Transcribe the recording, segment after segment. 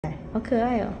好可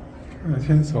爱哦。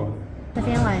牵手的。这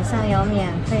边晚上有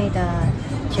免费的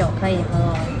酒可以喝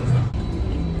哦，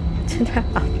真的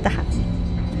好大。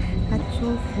它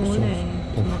舒服嘞，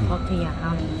什么 coffee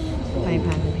啊，摆盘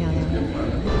很漂亮。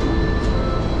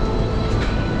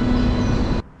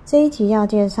这一集要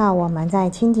介绍我们在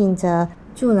轻井泽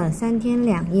住了3天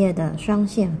2夜的双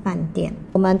线饭店，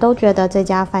我们都觉得这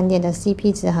家饭店的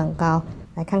CP 值很高，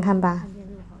来看看吧。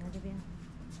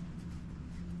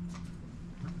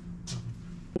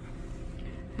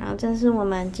好，这是我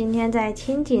们今天在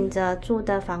轻井泽住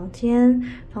的房间，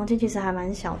房间其实还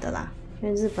蛮小的啦，因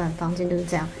为日本房间就是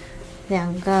这样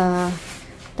，2个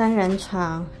单人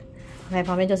床，来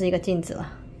旁边就是一个镜子了，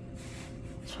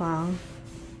床，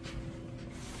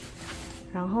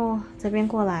然后这边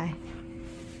过来，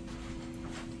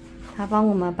他帮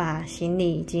我们把行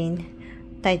李已经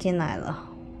带进来了。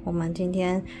我们今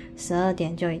天12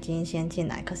点就已经先进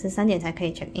来，可是3点才可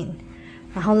以 check in。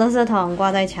然后垃圾桶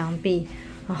挂在墙壁，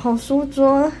然后书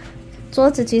桌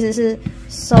子其实是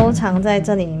收藏在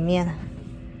这里面。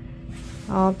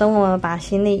然后等我们把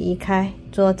行李移开，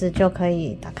桌子就可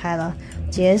以打开了，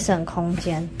节省空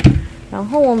间。然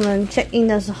后我们 check in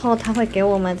的时候，他会给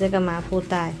我们这个麻布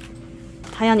袋。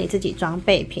它要你自己装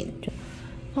备品。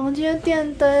房间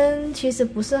电灯其实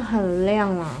不是很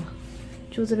亮啊，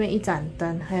就这边一盏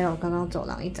灯，还有刚刚走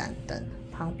廊一盏灯，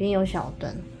旁边有小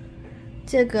灯。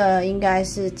这个应该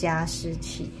是加湿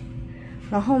器，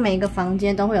然后每个房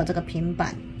间都会有这个平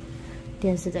板，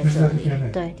电视在这里，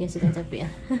对，电视在这边。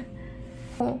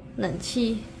冷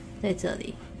气在这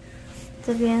里，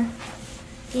这边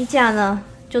衣架呢，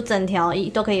就整条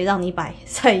都可以让你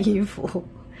晒衣服。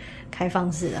开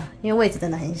放式的，因为位置真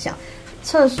的很小。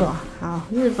厕所，好，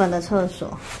日本的厕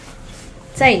所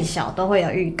再小都会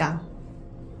有浴缸。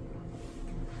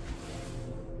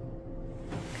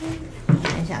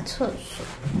看一下厕所，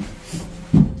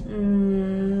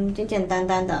简简单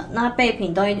单的。那备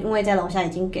品都因为在楼下已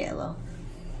经给了，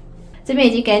这边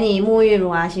已经给你沐浴乳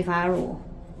啊、洗发乳，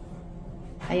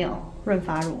还有润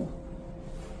发乳。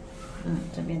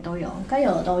这边都有，该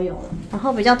有的都有了。然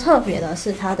后比较特别的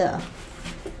是它的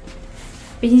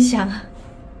冰箱，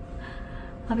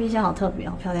它冰箱好特别，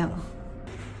好漂亮哦！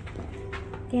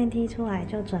电梯出来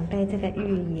就准备这个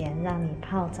浴盐，让你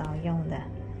泡澡用的。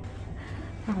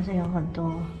它好像有很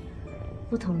多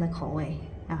不同的口味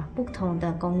啊，不同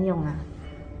的功用啊。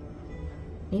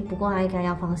不过它应该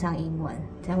要放上英文，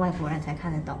这样外国人才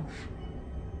看得懂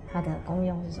它的功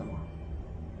用是什么。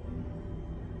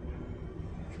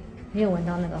你有闻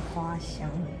到那个花香？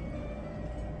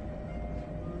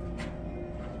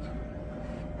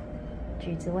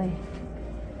橘子味，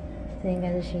这应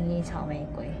该是薰衣草玫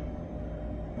瑰。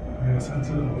还有3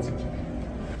只猴子。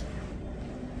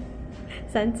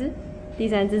3只？第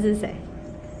3只是谁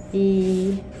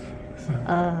？1、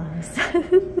2、3。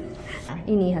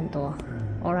印尼很多，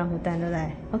欧朗虎蛋对不对？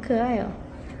好可爱哦。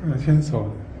牵手的。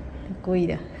故意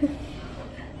的。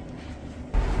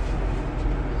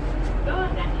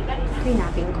可以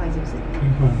拿冰块是不是？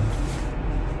冰块。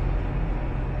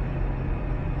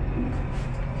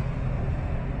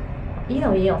1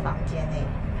楼也有房间诶，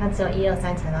它只有1、2、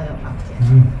3层都有房间。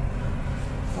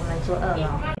我们住2楼。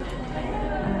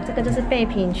这个就是备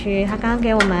品区，它刚刚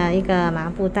给我们一个麻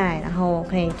布袋，然后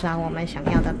可以装我们想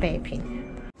要的备品。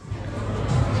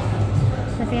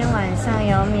这边晚上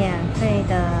有免费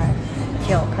的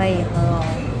酒可以喝哦。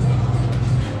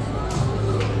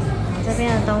这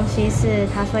边的东西是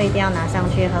他说一定要拿上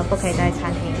去喝，不可以在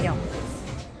餐厅用。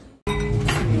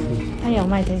他有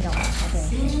卖这种，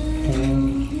对。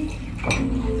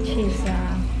cheese 啊，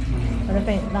我就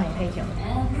让你配酒。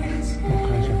我看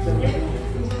一下。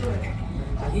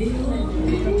它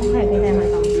也可以带回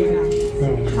房间啊。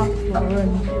烤佛润。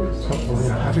烤佛润，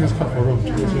它这个是烤佛润，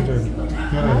这个是这个。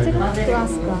然后这个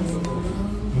glass。然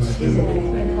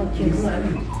后 juice。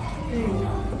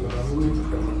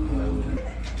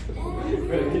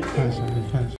看一下，你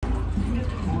看一下。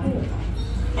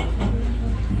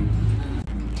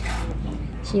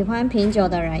喜欢品酒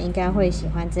的人应该会喜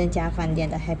欢这家饭店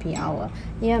的 Happy Hour，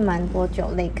 因为蛮多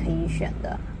酒类可以选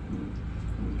的。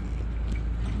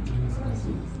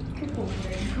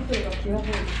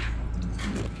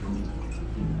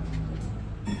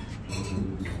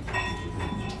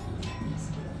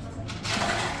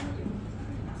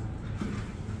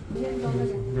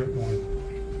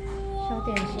小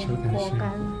点心，果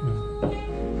干。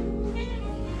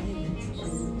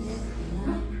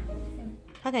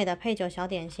他给的配酒小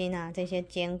点心啊，这些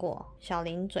坚果、小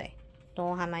零嘴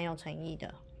都还蛮有诚意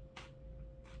的。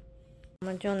我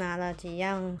们就拿了几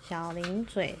样小零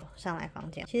嘴上来房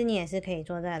间。其实你也是可以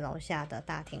坐在楼下的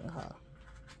大厅喝。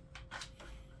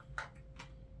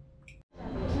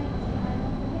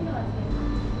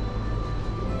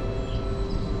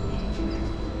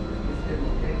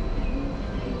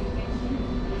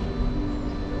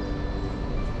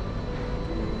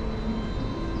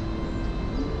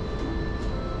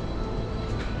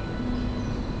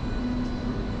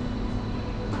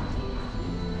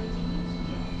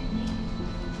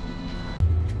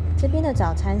边的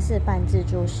早餐是半自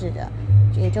助式的，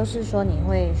也就是说你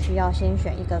会需要先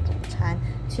选一个主餐，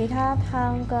其他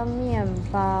汤跟面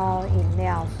包、饮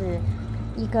料是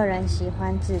一个人喜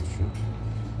欢自取。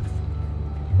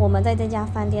我们在这家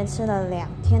饭店吃了2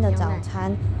天的早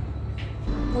餐，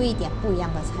一点不一样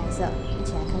的菜色，一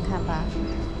起来看看吧。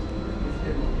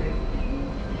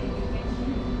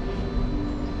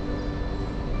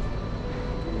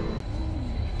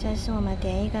这是我们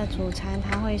点一个主餐，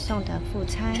他会送的副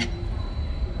餐，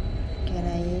给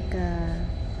了一个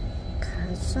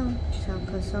小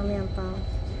可颂面包。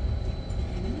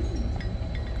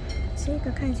这个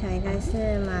看起来应该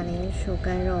是马铃薯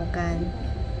跟肉干，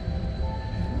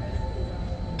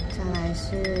再来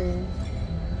是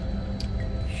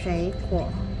水果，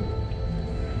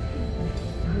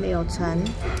柳橙、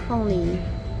凤梨，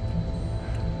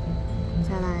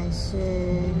再来是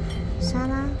沙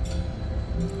拉。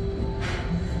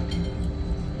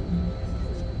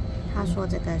他说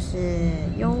这个是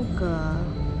优格，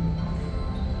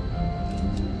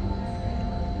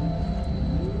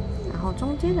然后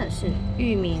中间的是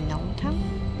玉米浓汤。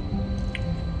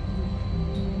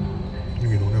玉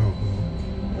米浓汤好喝。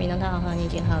玉米浓汤好喝，你已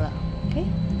经喝了 ，OK。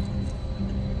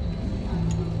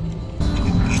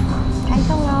开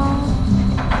动喽！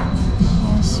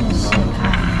先试试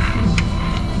看。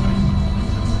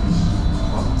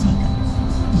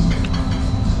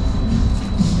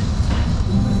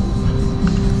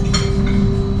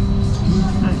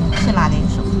马铃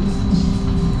薯，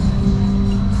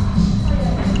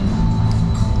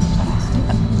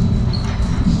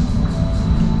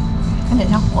看起来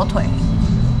像火腿。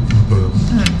对。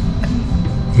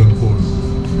腌过了。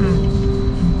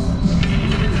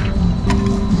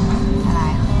再来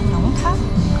喝浓汤，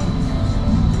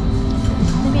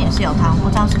那边也是有汤，不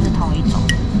知道是不是同一种。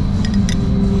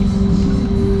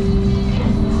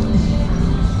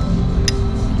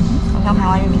好像台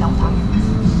湾玉米浓汤。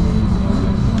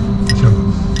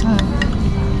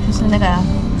就是那个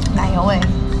奶油味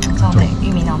重的玉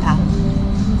米浓汤，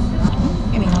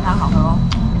玉米浓汤好喝哦。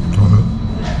好喝。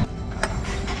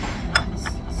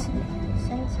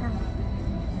生菜。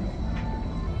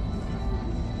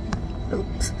我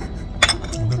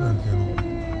看看很甜哦。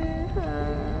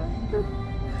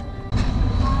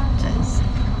真是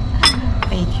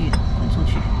悲剧，滚出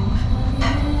去！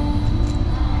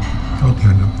超甜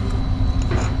的。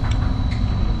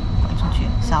滚出去，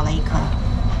少了一颗。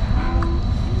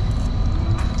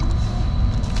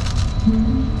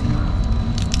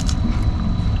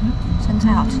生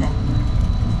菜好吃哎。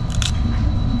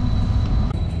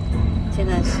这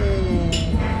个是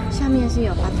下面是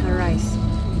有 butter rice，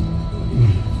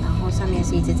然后上面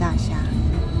是一只炸虾，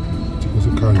这个是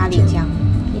咖喱酱。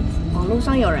网络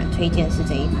上有人推荐是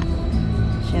这一盘，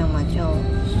所以我们就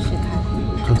试试看。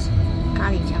咖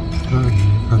喱酱，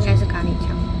应该是咖喱酱。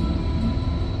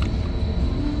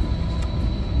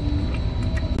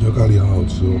这咖喱好好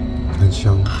吃哦，很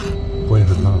香，不会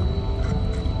很辣。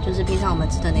就是平常我们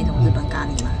吃的那种日本咖喱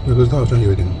嘛。可是它好像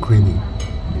有一点 creamy，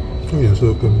 这个颜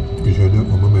色跟以前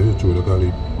我们每次煮的咖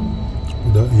喱不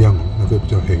太一样，那个比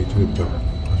较黑，这个比较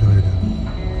好像有点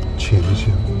浅一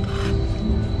些，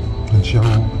很香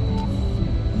哦，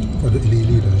或者一粒一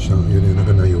粒的香，有点那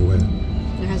个奶油味。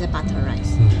因为它是 butter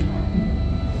rice。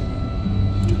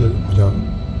这个比较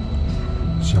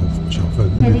小份。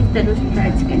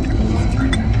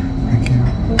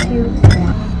Thank you。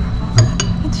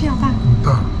鸡好大，很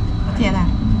大，天哪！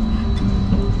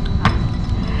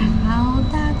好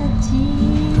大的鸡，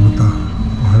这么大，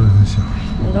我还以为很小。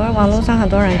网络上很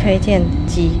多人推荐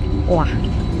鸡，哇，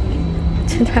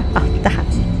真的好大！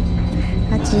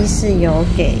它鸡是有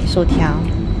给薯条、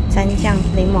蘸酱、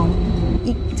柠檬，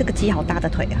这个鸡好大的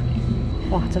腿啊！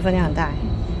哇，这分量很大哎。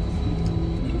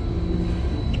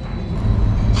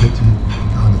这鸡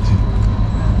大的鸡，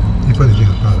一份已经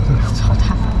很大了，这个超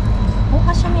大。哦，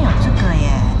它下面有这个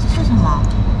耶，这是什么？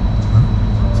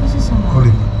这是什么？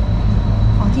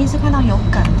我第一次看到有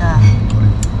梗的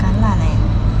橄榄哎。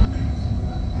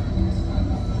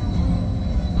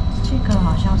这个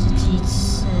好像是鸡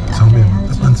翅，上面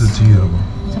是半只鸡了吗？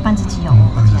是半只鸡哦，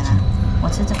半只鸡。我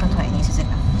吃这个腿，你吃这个。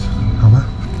好吗？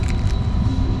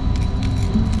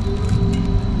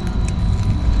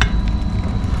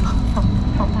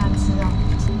好大只哦，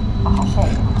哇，好厚哦，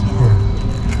天啊！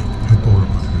太多了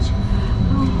吧，这个鸡。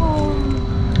好厚啊！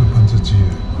这半只鸡耶。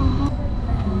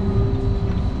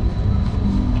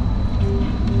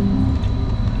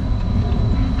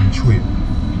很脆。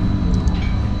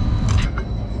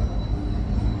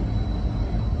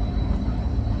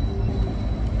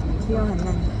鸡肉很嫩，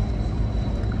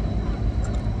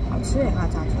好吃耶！它的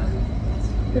炸鸡，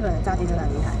日本的炸鸡真的很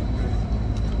厉害。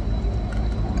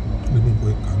里面不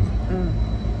会干嘛？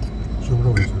胸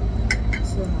肉也是。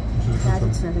是哦，大家就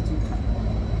吃了个鸡腿。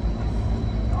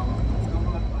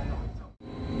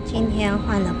今天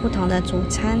换了不同的主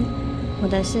餐，我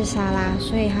的是沙拉，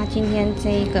所以它今天这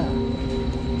一个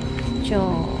就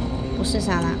不是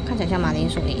沙拉，看起来像马铃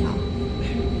薯泥哦。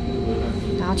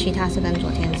然后其他是跟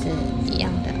昨天是一样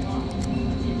的。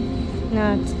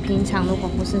那平常如果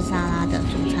不是沙拉的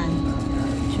主餐，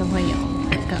就会有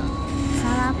一个沙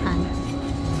拉盘，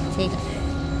这个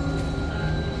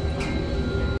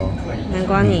南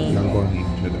瓜泥。南瓜泥，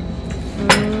觉得？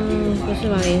不是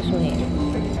马铃薯泥，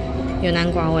有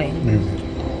南瓜味。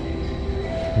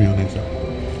没有那啥。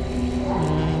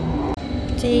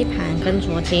这一盘跟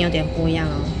昨天有点不一样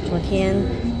哦。昨天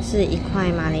是一块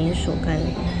马铃薯跟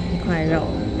一块肉，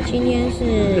今天是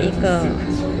一个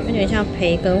有点像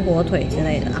培根、火腿之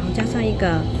类的，然后加上一个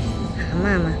蛤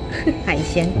蟆嘛，海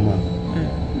鲜。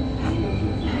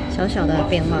小小的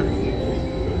变化。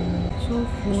舒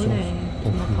服嘞，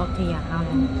什么泡提啊？好，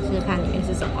试试看里面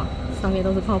是什么，上面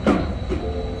都是泡泡。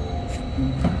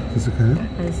试试看。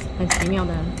很奇妙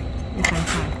的一盘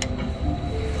菜。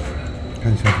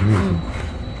看一下里面是。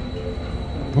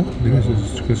哦，里面是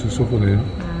这个是舒芙蕾。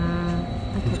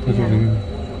这个里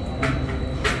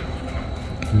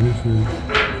面是。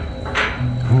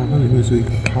哦，那里面是一个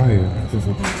派耶。试试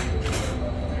看。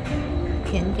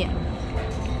甜点。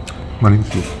马铃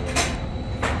薯。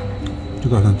这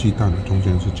个好像鸡蛋，中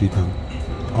间是鸡蛋。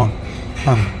哦，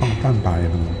蛋白的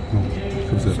那种，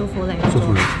是不是？舒芙蕾。舒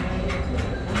芙蕾。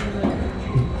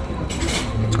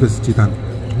这个是鸡蛋。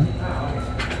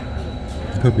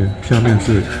特别，下面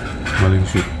是马铃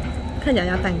薯。看起来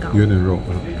像蛋糕。有点肉。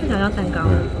看起来像蛋糕。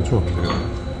对，不错，这个。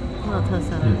很有特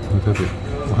色。很特别。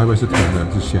我还以为是甜的，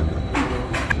是咸的。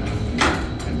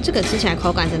这个吃起来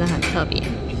口感真的很特别。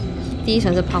第一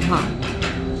层是泡泡，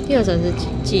第二层是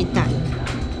鸡蛋，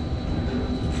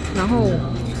然后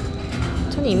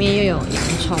它里面又有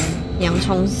洋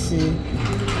葱丝，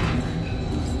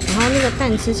然后那个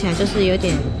蛋吃起来就是有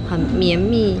点很绵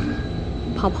密、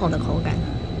泡泡的口感，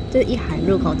就是一含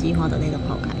入口即化的那种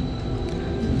口感。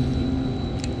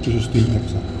就是 steam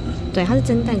eggs 啊。对，它是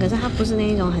蒸蛋，可是它不是那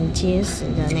一种很结实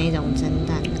的那一种蒸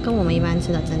蛋，跟我们一般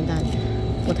吃的蒸蛋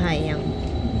不太一样。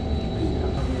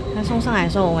它送上来的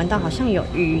时候，我闻到好像有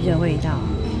鱼的味道。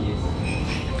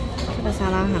这个沙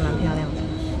拉还蛮漂亮的，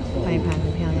摆盘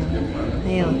很漂亮，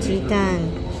还有鸡蛋、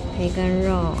培根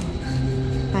肉、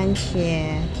番茄、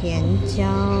甜椒，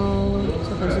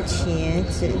这个是茄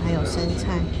子，还有生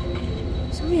菜，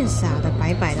上面撒的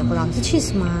白白的，不知道是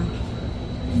cheese 吗？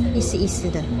一丝一丝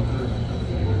的。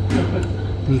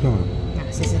不知道啊。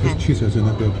试试看。cheese 是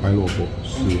那个白萝卜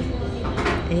丝。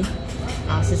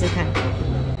好，试试看。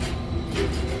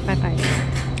拜拜。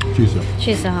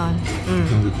cheese 哈，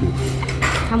这样子cheese。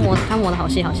它磨的好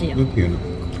细好细哦。真甜啊。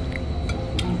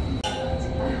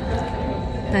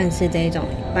蛋是这一种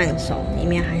半熟，里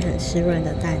面还很湿润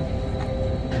的蛋。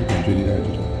日本最厉害这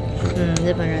种。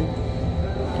日本人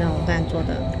这种蛋做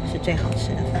的是最好吃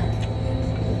的。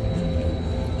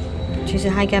其实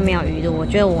它应该没有鱼露，我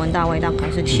觉得我闻到的味道可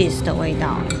能是 cheese 的味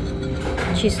道。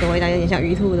cheese 的味道有点像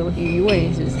鱼兔的鱼味，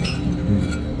是不是？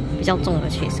比较重的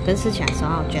cheese， 可是吃起来的时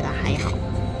候我觉得还好。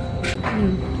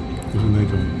就是那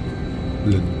种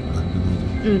冷盘的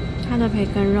那种。它的培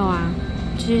根肉啊，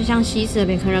其实像西式的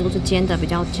培根肉都是煎的比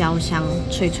较焦香、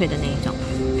脆脆的那一种，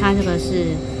它这个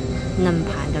是冷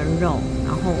盘的肉，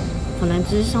然后可能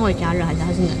只是稍微加热，还是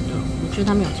它是冷的？我觉得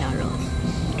它没有加热，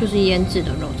就是腌制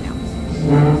的肉这样。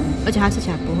而且它吃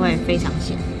起来不会非常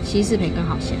咸，西式培根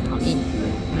好咸好硬，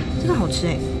这个好吃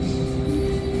哎，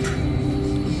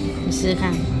你试试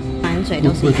看，满嘴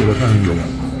都是。会觉得它很油。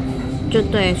就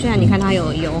对，虽然你看它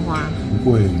有油花，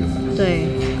不会很油。对，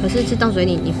可是吃到嘴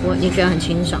里你不会，你觉得很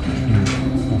清爽。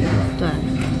对，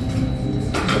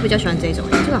我比较喜欢这种，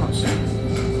这个好吃。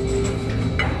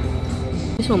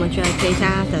其实我们觉得这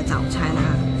家的早餐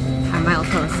啊，还蛮有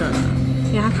特色的。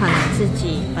因为他可能自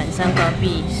己本身隔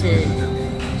壁是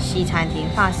西餐厅、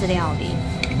法式料理，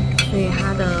所以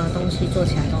他的东西做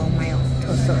起来都蛮有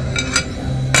特色的。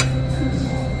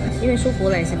因为舒芙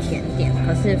蕾是甜点，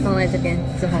可是放在这边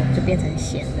之后就变成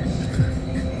咸的。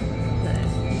对，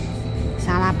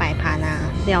沙拉摆盘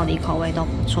啊，料理口味都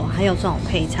不错，还有这种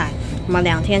配菜，我们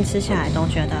2天吃下来都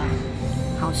觉得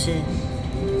好吃，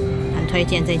很推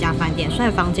荐这家饭店。虽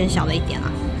然房间小了一点啦。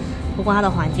不过它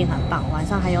的环境很棒，晚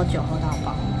上还有酒喝到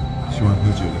饱。喜欢喝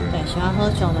酒的人。对，喜欢喝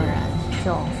酒的人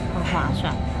就很划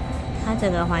算。它整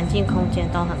个环境空间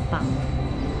都很棒。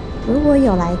如果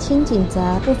有来轻井泽，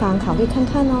不妨考虑看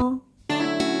看哦。